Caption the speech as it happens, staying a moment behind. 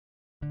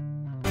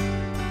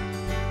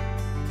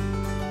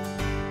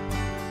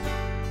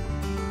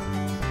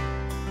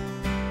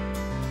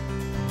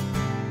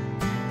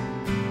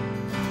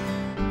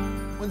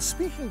When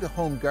speaking to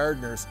home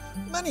gardeners,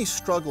 many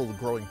struggle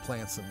growing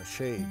plants in the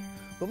shade.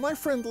 But my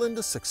friend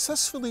Linda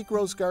successfully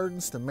grows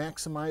gardens to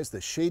maximize the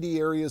shady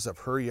areas of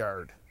her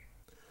yard.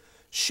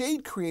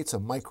 Shade creates a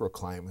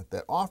microclimate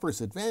that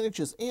offers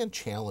advantages and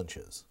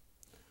challenges.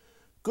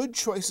 Good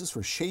choices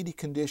for shady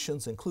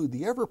conditions include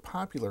the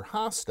ever-popular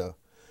hosta,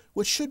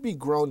 which should be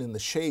grown in the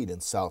shade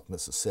in South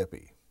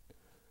Mississippi.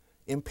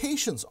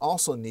 Impatiens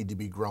also need to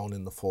be grown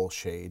in the full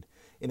shade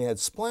and add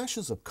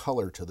splashes of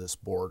color to this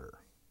border.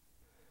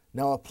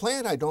 Now, a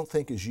plant I don't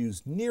think is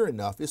used near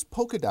enough is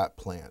polka dot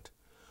plant,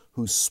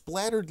 whose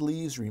splattered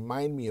leaves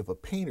remind me of a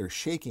painter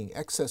shaking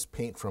excess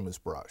paint from his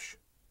brush.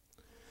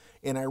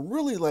 And I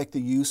really like the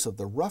use of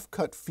the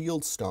rough-cut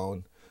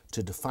fieldstone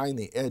to define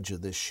the edge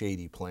of this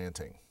shady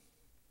planting.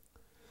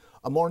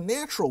 A more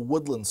natural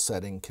woodland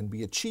setting can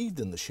be achieved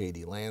in the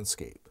shady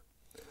landscape.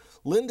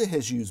 Linda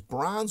has used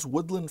bronze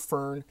woodland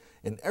fern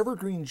and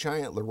evergreen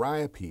giant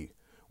liriope,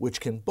 which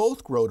can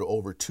both grow to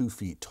over 2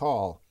 feet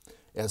tall,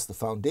 as the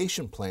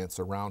foundation plants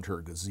around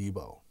her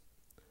gazebo.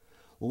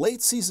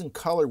 Late season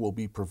color will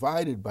be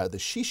provided by the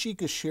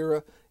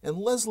Shishikashira and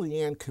Leslie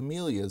Ann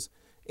camellias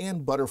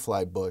and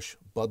butterfly bush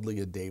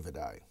Buddleia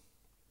davidi.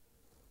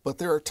 But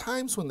there are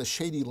times when the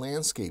shady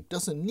landscape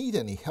doesn't need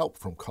any help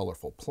from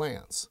colorful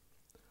plants.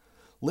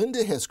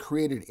 Linda has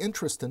created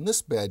interest in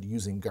this bed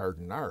using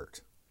garden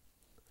art.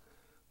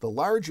 The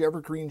large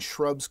evergreen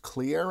shrubs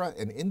Cleara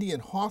and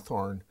Indian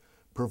hawthorn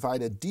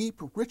provide a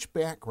deep, rich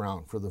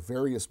background for the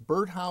various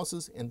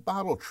birdhouses and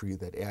bottle tree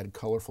that add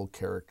colorful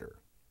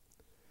character.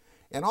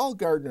 And all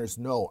gardeners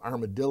know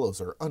armadillos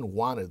are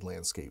unwanted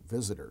landscape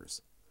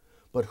visitors.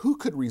 But who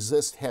could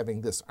resist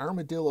having this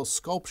armadillo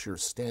sculpture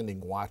standing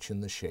watch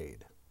in the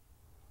shade?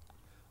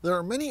 There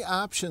are many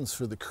options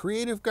for the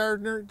creative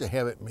gardener to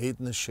have it made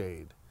in the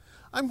shade.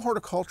 I'm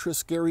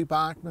horticulturist Gary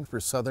Bachman for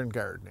Southern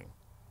Gardening.